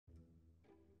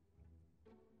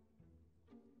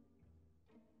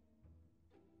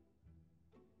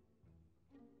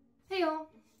Hey all,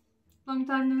 long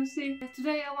time no see.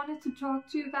 Today I wanted to talk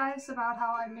to you guys about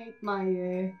how I made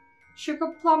my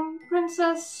sugarplum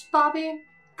princess Barbie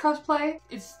cosplay.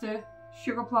 It's the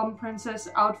sugarplum princess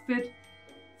outfit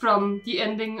from the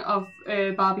ending of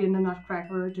Barbie and the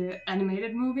Nutcracker, the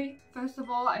animated movie. First of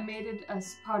all, I made it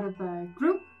as part of a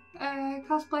group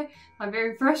cosplay, my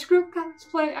very first group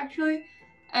cosplay actually,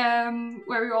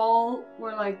 where we all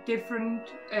were like different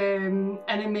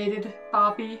animated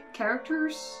Barbie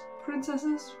characters.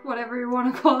 Princesses, whatever you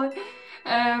want to call it.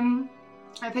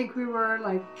 I think we were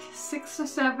like 6 or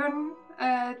 7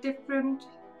 different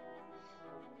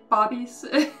Barbies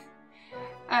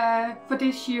for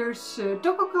this year's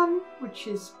DokoCon, which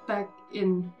is back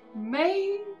in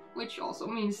May, which also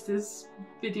means this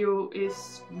video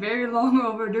is very long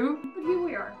overdue, but here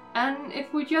we are. And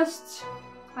if we just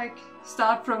like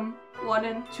start from one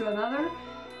end to another,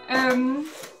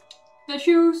 the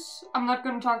shoes, I'm not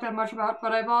going to talk that much about,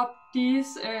 but I bought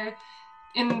these.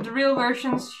 In the real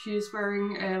versions, she's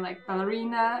wearing like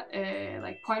ballerina,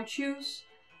 like point shoes,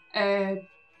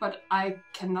 but I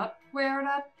cannot wear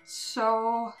that,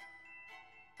 so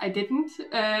I didn't.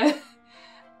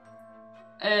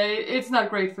 It's not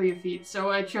great for your feet, so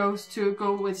I chose to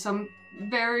go with some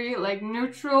very like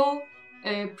neutral,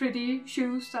 pretty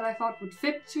shoes that I thought would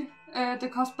fit to the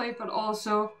cosplay, but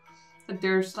also that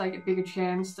there's like a bigger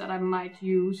chance that I might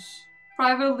use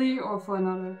privately or for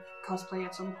another cosplay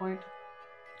at some point.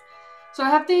 So I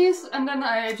have these, and then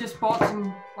I just bought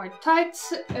some white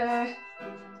tights. Then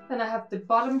I have the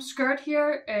bottom skirt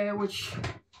here, which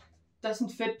doesn't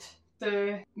fit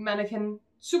the mannequin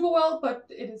super well, but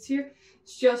it is here.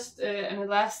 It's just an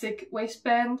elastic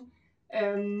waistband.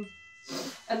 And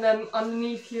then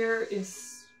underneath here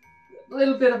is a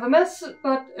little bit of a mess,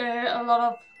 but a lot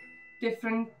of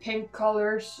different pink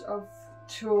colors of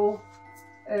tulle.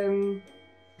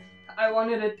 I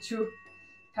wanted it to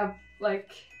have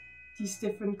like these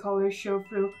different colors show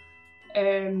through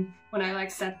when I like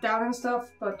sat down and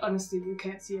stuff, but honestly you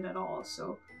can't see it at all,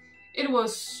 so it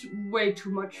was way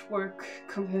too much work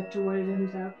compared to what it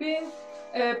ended up being.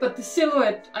 But the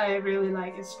silhouette I really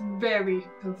like, it's very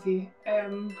puffy.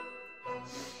 And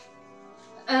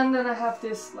then I have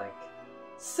this like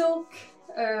silk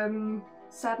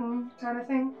satin kind of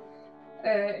thing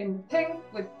in the pink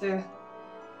with the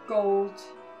gold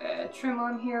trim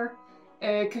on here,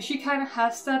 because she kind of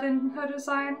has that in her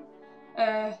design.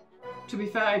 To be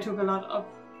fair, I took a lot of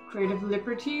creative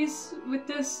liberties with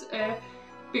this,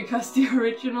 because the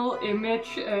original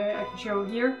image I can show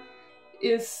here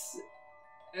is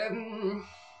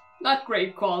not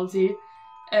great quality.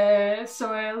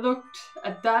 So I looked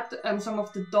at that and some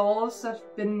of the dolls that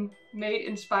have been made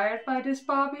inspired by this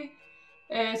Barbie,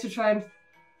 to try and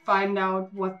find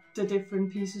out what the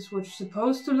different pieces were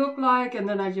supposed to look like, and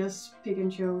then I just pick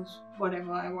and chose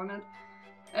whatever I wanted.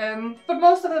 But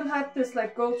most of them had this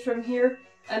like gold trim here,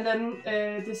 and then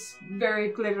this very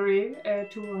glittery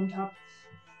tool on top.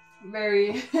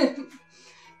 Very,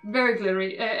 very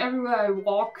glittery. Everywhere I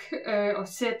walk or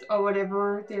sit or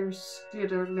whatever, there's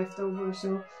glitter left over,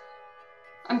 so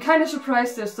I'm kind of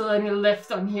surprised there's still any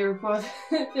left on here, but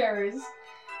there is.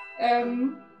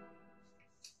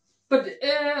 But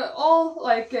all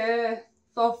like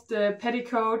both the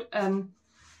petticoat and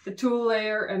the tulle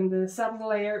layer and the satin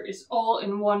layer is all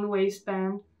in one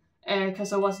waistband,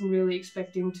 because I wasn't really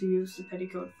expecting to use the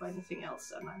petticoat for anything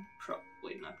else, and I'm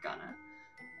probably not gonna.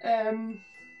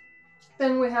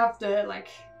 Then we have the like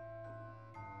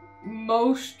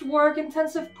most work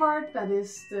intensive part, that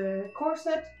is the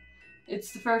corset.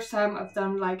 It's the first time I've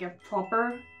done like a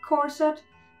proper corset,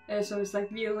 so it's like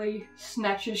really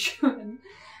snatchish.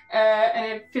 And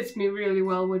it fits me really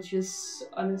well, which is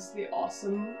honestly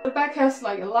awesome. The back has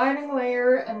like a lining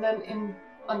layer, and then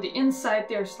on the inside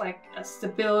there's like a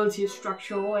stability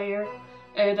structural layer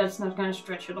that's not gonna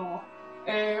stretch at all,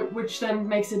 which then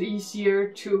makes it easier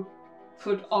to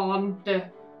put on the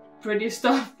pretty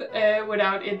stuff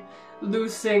without it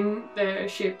losing the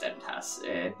shape that it has,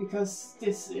 because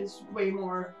this is way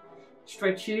more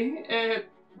stretchy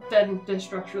than the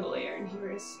structural layer in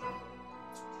here is.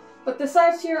 But the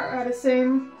sides here are the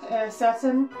same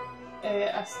satin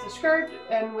as the skirt,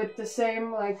 and with the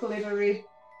same like glittery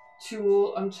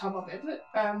tulle on top of it.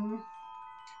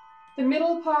 The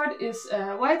middle part is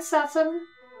white satin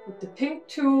with the pink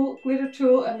tulle, glitter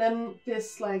tulle, and then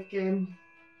this like I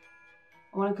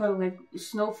want to call it like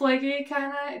snowflakey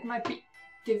kinda. It might be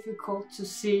difficult to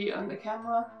see on the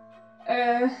camera,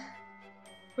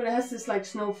 but it has this like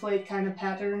snowflake kind of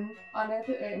pattern on it,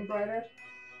 embroidered.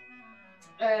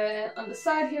 On the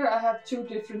side here I have 2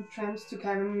 different trims to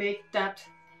kind of make that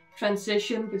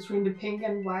transition between the pink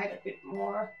and white a bit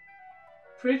more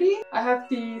pretty. I have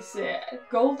these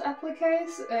gold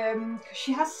appliques, because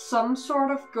she has some sort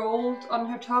of gold on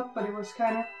her top, but it was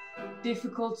kind of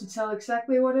difficult to tell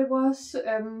exactly what it was.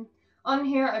 On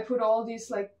here I put all these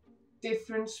like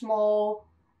different small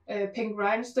pink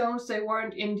rhinestones. They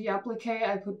weren't in the applique,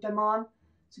 I put them on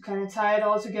to kind of tie it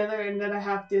all together, and then I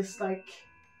have this like,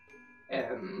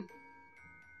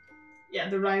 yeah,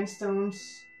 the rhinestones,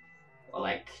 or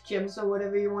like gems or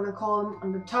whatever you want to call them,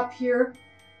 on the top here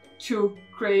to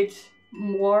create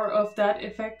more of that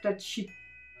effect that she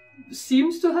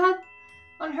seems to have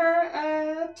on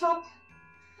her top.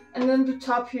 And then the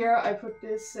top here I put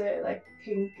this like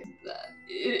pink,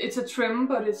 it's a trim,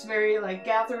 but it's very like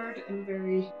gathered and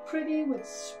very pretty with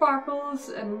sparkles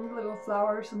and little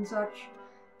flowers and such.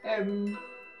 And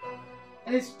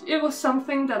it was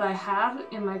something that I had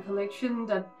in my collection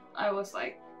that I was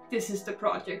like, this is the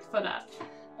project for that.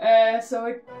 So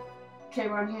it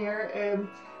came on here.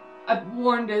 I've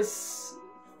worn this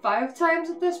 5 times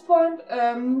at this point,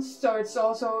 so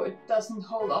it doesn't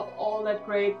hold up all that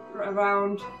great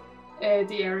around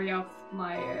the area of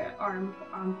my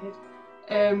armpit,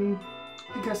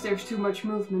 because there's too much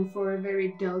movement for a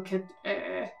very delicate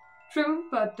trim,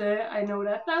 but I know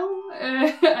that now.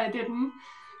 I didn't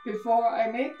before I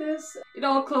made this. It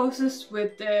all closes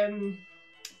with, in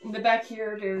the back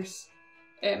here there's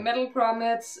metal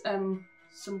grommets and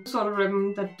some sort of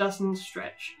ribbon that doesn't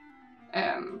stretch.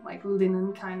 Like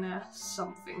linen kind of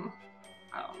something.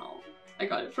 I don't know. I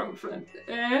got it from a friend.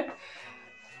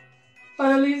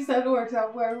 But at least that works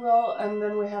out very well. And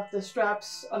then we have the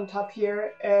straps on top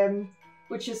here,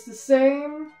 which is the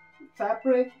same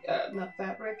fabric,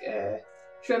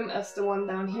 trim as the one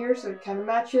down here, so it kind of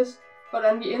matches. But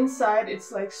on the inside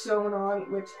it's like sewn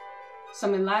on with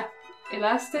some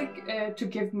elastic to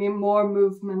give me more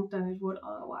movement than it would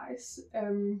otherwise.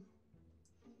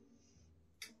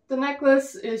 The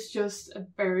necklace is just a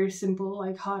very simple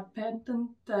like heart pendant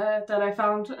that I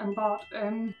found and bought.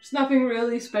 There's nothing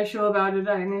really special about it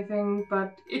or anything,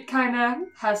 but it kind of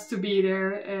has to be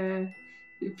there.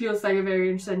 It feels like a very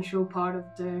essential part of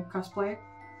the cosplay,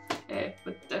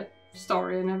 with the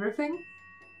story and everything.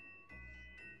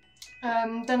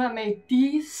 Then I made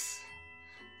these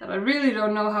that I really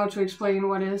don't know how to explain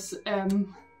what is,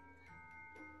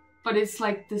 but it's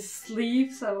like the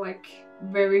sleeves are like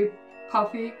very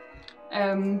puffy,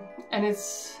 and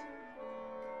it's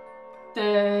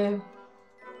the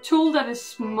tool that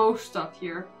is most of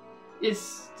here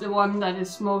is the one that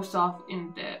is most of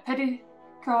in the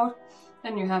petticoat.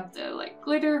 Then you have the like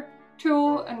glitter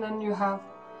tool, and then you have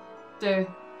the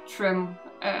trim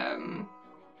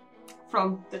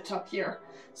from the top here,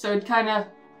 so it kind of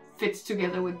fits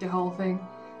together with the whole thing.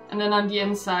 And then on the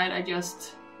inside I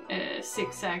just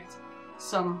zigzagged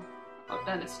some, oh,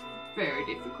 that is very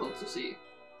difficult to see.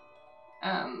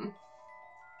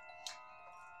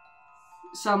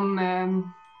 Some I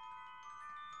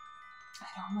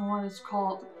don't know what it's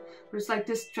called, but it's like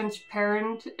this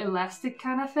transparent elastic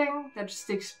kind of thing that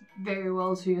sticks very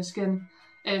well to your skin.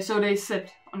 So they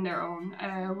sit on their own.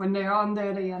 When they're on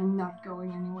there, they are not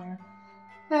going anywhere,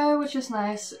 which is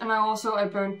nice. And I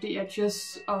burnt the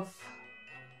edges of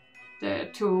the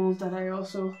tool that I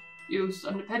also used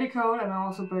on the petticoat, and I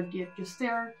also burnt the edges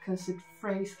there because it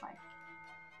frays like.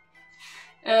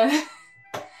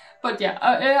 But yeah,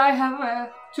 I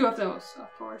have 2 of those, of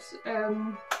course.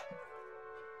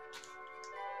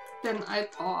 Then I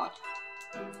bought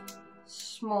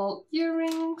small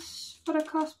earrings for the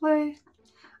cosplay.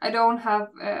 I don't have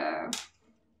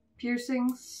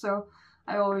piercings, so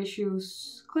I always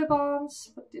use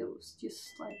clip-ons, but it was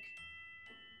just like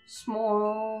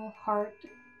small heart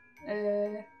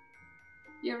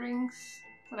earrings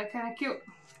that are kind of cute.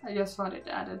 I just thought it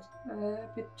added a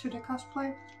bit to the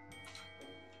cosplay.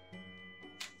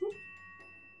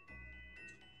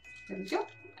 There we go.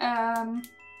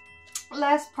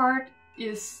 Last part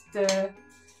is the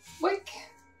wig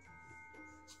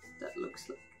that looks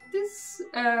like this,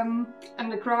 and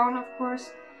the crown, of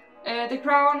course. The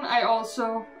crown I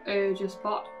also just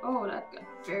bought. Oh, that got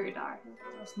very dark.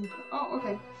 Oh,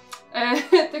 okay.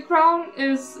 The crown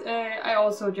is I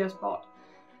also just bought.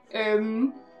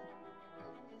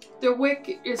 The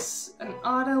wig is an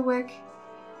otter wig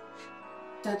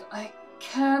that I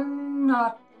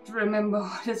cannot remember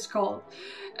what it's called,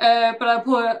 but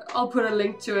I'll put a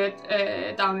link to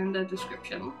it down in the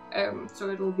description, so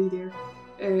it'll be there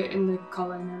in the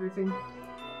color and everything.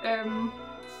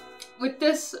 With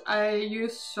this I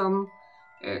used some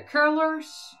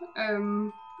curlers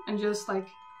and just like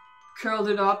curled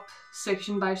it up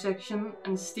section by section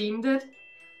and steamed it,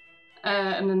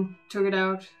 and then took it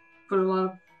out, put a lot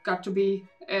of got to be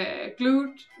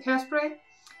glued hairspray,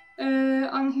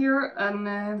 on here,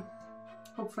 and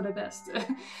hope for the best,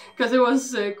 because it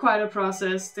was quite a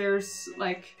process. There's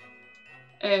like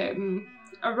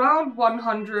around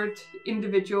 100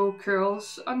 individual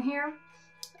curls on here,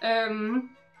 and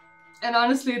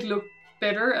honestly it looked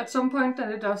better at some point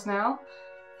than it does now,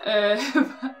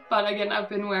 but again, I've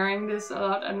been wearing this a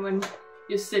lot, and when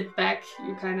you sit back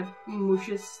you kind of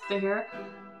mushes the hair,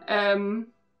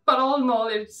 but all in all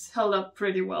it's held up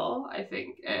pretty well, I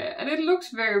think, and it looks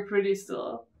very pretty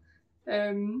still.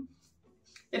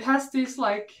 It has these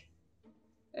like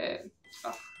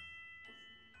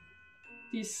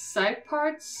these side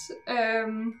parts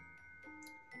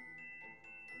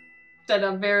that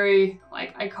are very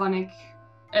like iconic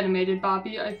animated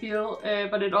Barbie, I feel,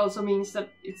 but it also means that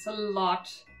it's a lot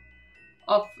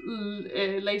of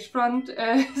lace front,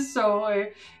 so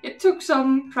it took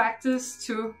some practice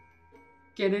to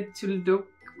get it to look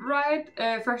right.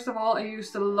 First of all, I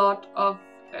used a lot of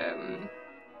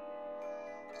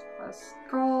what's it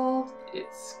called?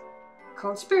 It's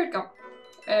called spirit gum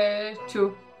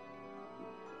to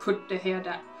put the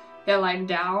hairline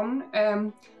down,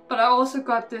 but I also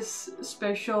got this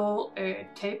special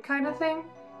tape kind of thing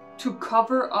to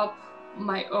cover up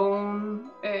my own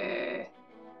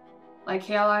like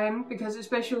hairline, because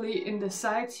especially in the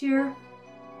sides here,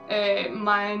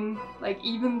 mine, like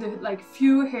even the like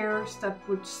few hairs that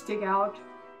would stick out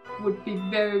would be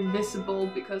very visible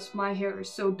because my hair is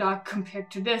so dark compared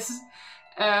to this.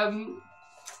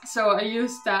 So I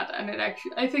used that, and it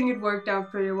actually, I think it worked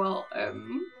out pretty well.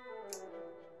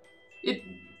 It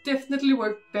definitely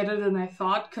worked better than I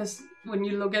thought, because when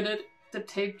you look at it, the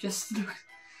tape just looks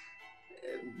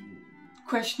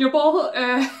questionable,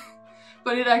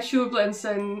 but it actually blends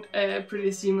in pretty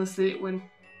seamlessly when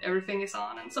everything is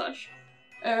on and such.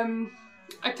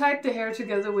 I tied the hair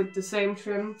together with the same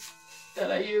trim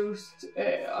that I used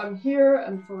on here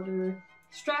and for the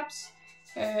straps,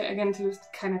 again to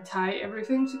just kind of tie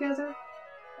everything together.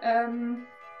 And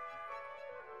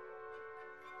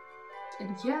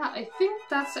yeah, I think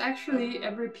that's actually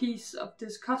every piece of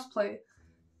this cosplay.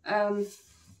 I'll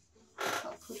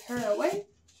put her away.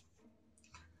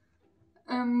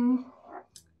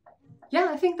 Yeah,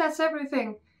 I think that's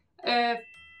everything.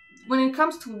 When it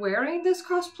comes to wearing this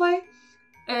cosplay,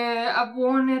 I've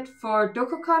worn it for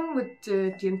DokuCon with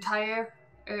the entire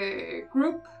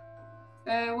group.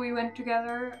 We went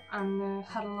together and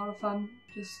had a lot of fun.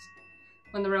 Just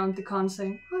went around the con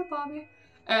saying, "Hi, Barbie."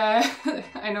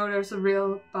 I know there's a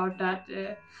reel about that,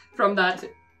 from that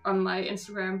on my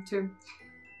Instagram too.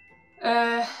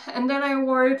 And then I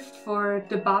wore it for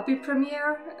the Barbie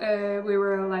premiere. We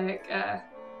were like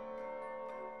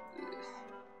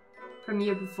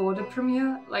premiere before the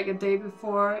premiere, like a day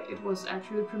before it was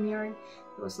actually premiering.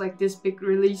 It was like this big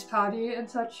release party and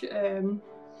such,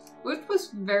 which was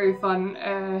very fun,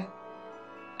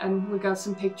 and we got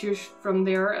some pictures from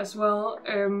there as well.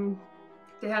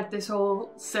 They had this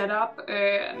whole setup,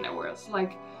 and there was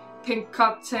like pink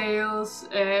cocktails,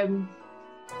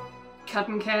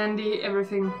 cotton candy,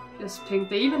 everything just pink.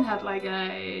 They even had like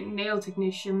a nail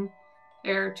technician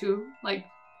there to like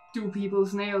do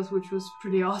people's nails, which was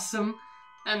pretty awesome,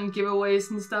 and giveaways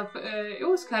and stuff. It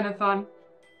was kind of fun,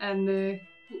 and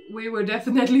we were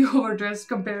definitely overdressed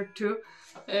compared to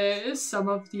some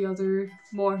of the other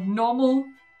more normal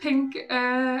pink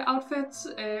outfits,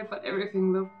 but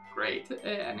everything looked great,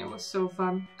 and it was so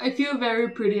fun. I feel very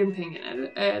pretty in pink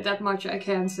in it, that much I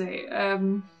can say,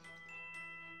 and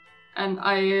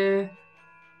I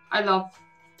love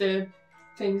the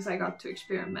things I got to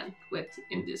experiment with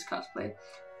in this cosplay.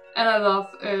 And I love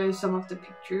some of the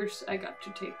pictures I got to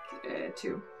take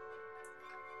too.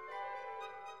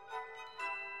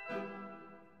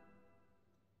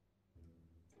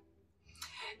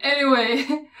 Anyway,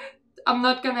 I'm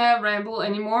not gonna ramble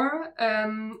anymore.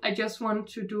 I just want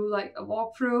to do like a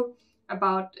walkthrough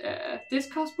about this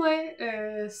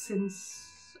cosplay,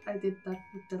 since I did that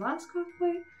with the last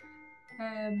cosplay.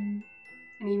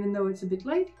 And even though it's a bit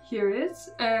late, here it is.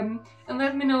 And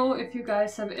let me know if you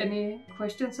guys have any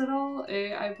questions at all.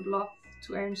 I would love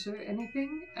to answer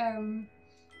anything.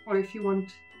 Or if you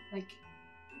want like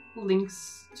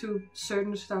links to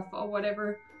certain stuff or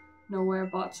whatever, know where I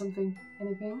bought something,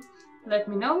 anything, let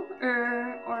me know.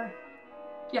 Or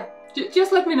yeah,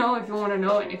 just let me know if you want to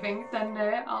know anything. Then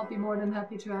I'll be more than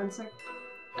happy to answer.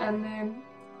 And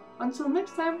until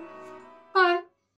next time.